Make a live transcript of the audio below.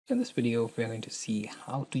In this video, we are going to see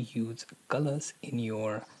how to use colors in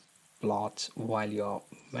your plots while you're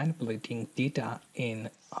manipulating data in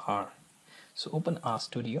R. So open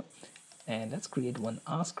RStudio and let's create one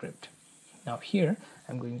R script. Now here,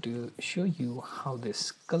 I'm going to show you how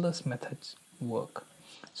this colors methods work.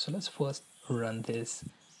 So let's first run this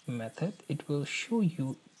method. It will show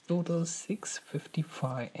you total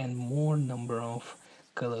 655 and more number of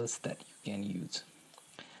colors that you can use.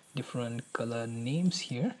 Different color names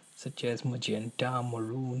here such as magenta,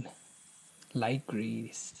 maroon, light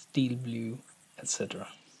gray, steel blue, etc.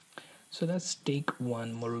 So let's take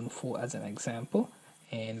one maroon 4 as an example,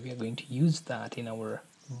 and we are going to use that in our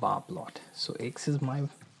bar plot. So X is my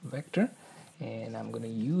vector and I'm going to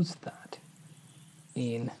use that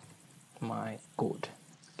in my code.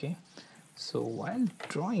 Okay, so while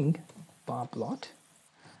drawing bar plot,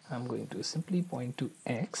 I'm going to simply point to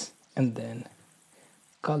X and then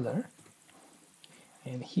color,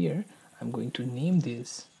 and here I'm going to name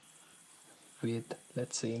this with,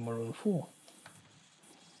 let's say, maroon 4.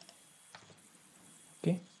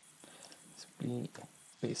 Okay, simply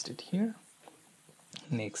paste it here.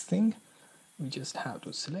 Next thing, we just have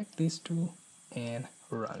to select these two and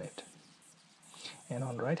run it, and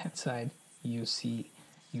on the right hand side you see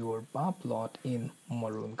your bar plot in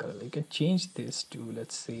maroon color. You can change this to,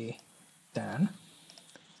 let's say, tan,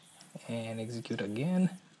 and execute again,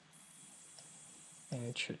 and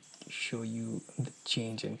it should show you the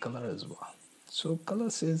change in color as well. So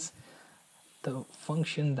colors is the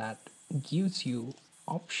function that gives you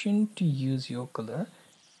option to use your color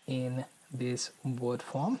in this word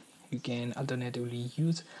form. You can alternatively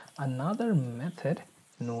use another method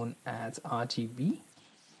known as RGB.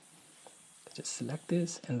 Just select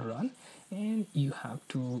this and run, and you have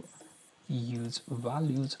to use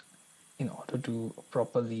values in order to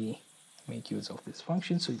properly make use of this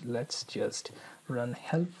function. So let's just run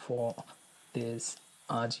help for this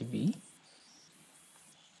RGB,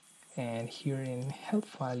 and here in help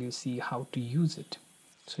file you see how to use it.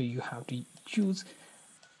 So you have to choose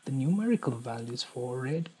the numerical values for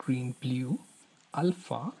red, green, blue,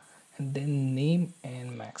 alpha, and then name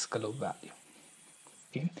and max color value.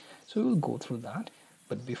 Okay, so we'll go through that,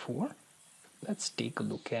 but before, let's take a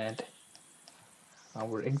look at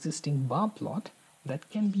our existing bar plot that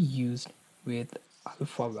can be used with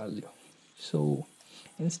alpha value. So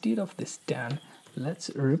instead of this tan, let's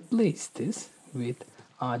replace this with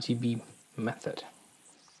RGB method.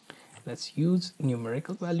 Let's use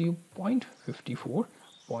numerical value 0.54,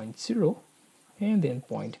 0.0, and then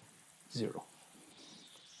 0.0.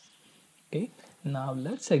 Okay, now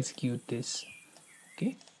let's execute this.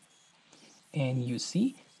 Okay, and you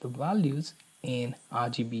see the values in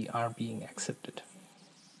RGB are being accepted.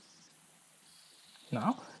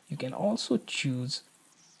 Now you can also choose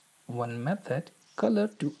one method, color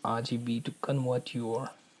to RGB, to convert your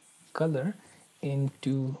color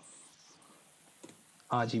into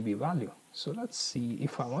RGB value. So let's see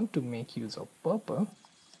if I want to make use of purple.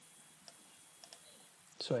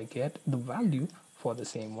 So I get the value for the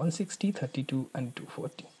same 160, 32, and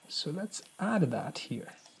 240. So let's add that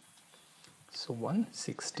here. So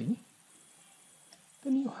 160,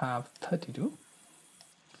 then you have 32,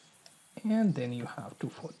 and then you have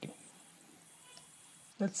 240.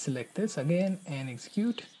 Let's select this again and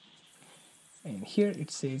execute. And here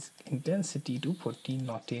it says intensity 240,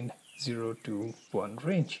 not in 0 to 1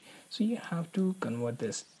 range. So you have to convert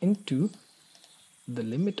this into the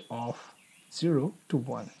limit of 0 to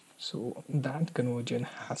 1. So that conversion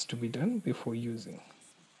has to be done before using.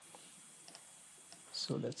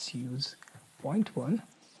 So let's use 0.1,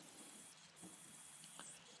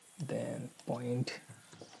 then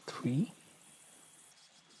 0.3,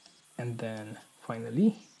 and then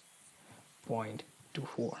finally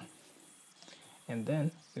 0.24. And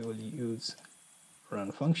then we will use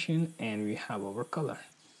run function, and we have our color.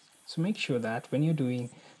 So make sure that when you're doing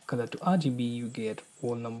color to RGB, you get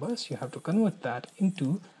whole numbers. You have to convert that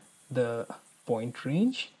into the point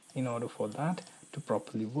range in order for that to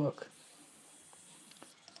properly work.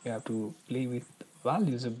 You have to play with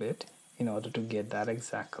values a bit in order to get that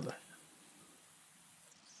exact color.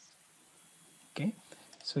 Okay,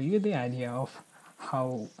 so you get the idea of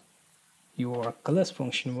how your colors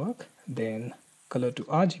function work, then color to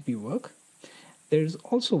RGB work. There's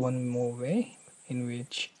also one more way in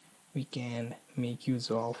which we can make use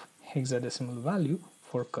of hexadecimal value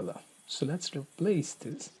for color. So let's replace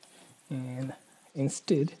this and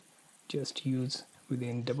instead just use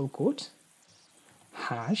within double quotes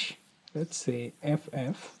hash, let's say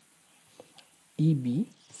FF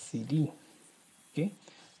EBCD. Okay,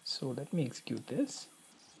 so let me execute this,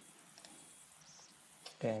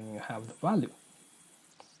 and you have the value.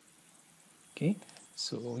 Okay,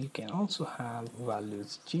 so you can also have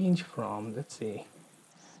values change from, let's say,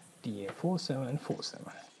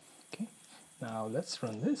 DA4747. Okay, now let's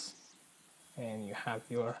run this, and you have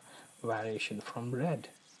your variation from red.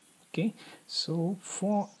 Okay, so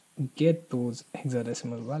for get those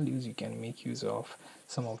hexadecimal values, you can make use of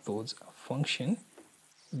some of those function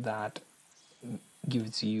that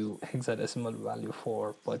gives you hexadecimal value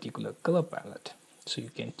for particular color palette. So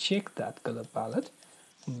you can check that color palette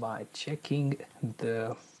by checking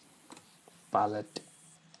the palette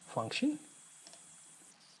function,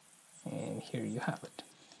 and here you have it.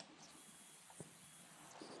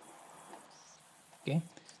 Okay,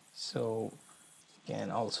 so you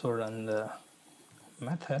can also run the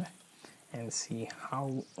method and see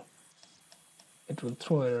how it will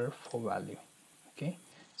throw error for value. Okay,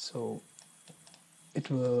 so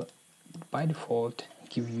it will by default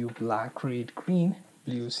give you black, red, green,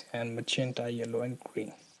 blues, and magenta, yellow, and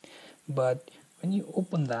green. But when you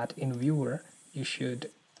open that in viewer, you should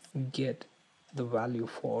get the value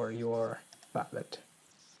for your palette.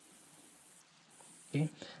 Okay,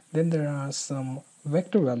 then there are some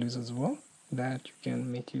vector values as well that you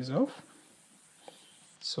can make use of.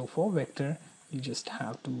 So for vector, you just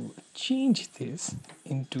have to change this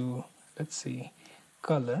into, let's say,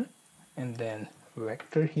 color, and then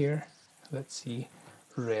vector here, let's see,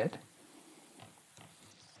 red,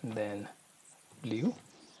 and then blue,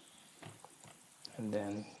 and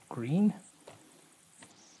then green,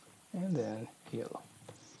 and then yellow.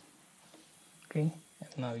 Okay,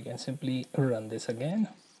 and now you can simply run this again,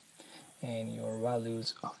 and your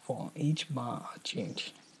values for each bar are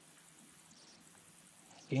changed.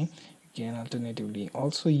 Okay, you can alternatively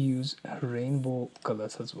also use rainbow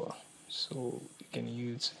colors as well. So you can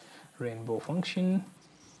use rainbow function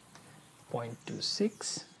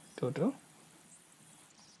 0.26 total.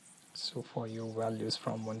 So for your values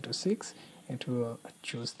from 1 to 6, it will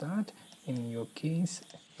choose that. In your case,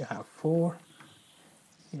 you have 4.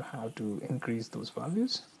 You have to increase those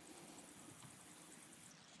values.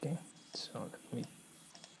 Okay, so let me.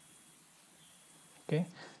 Okay,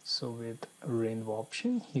 so with rainbow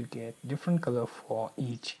option, you get different color for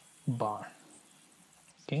each bar.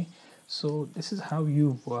 Okay, so this is how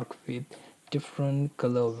you work with different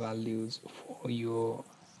color values for your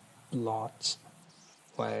plots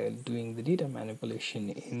while doing the data manipulation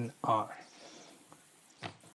in R.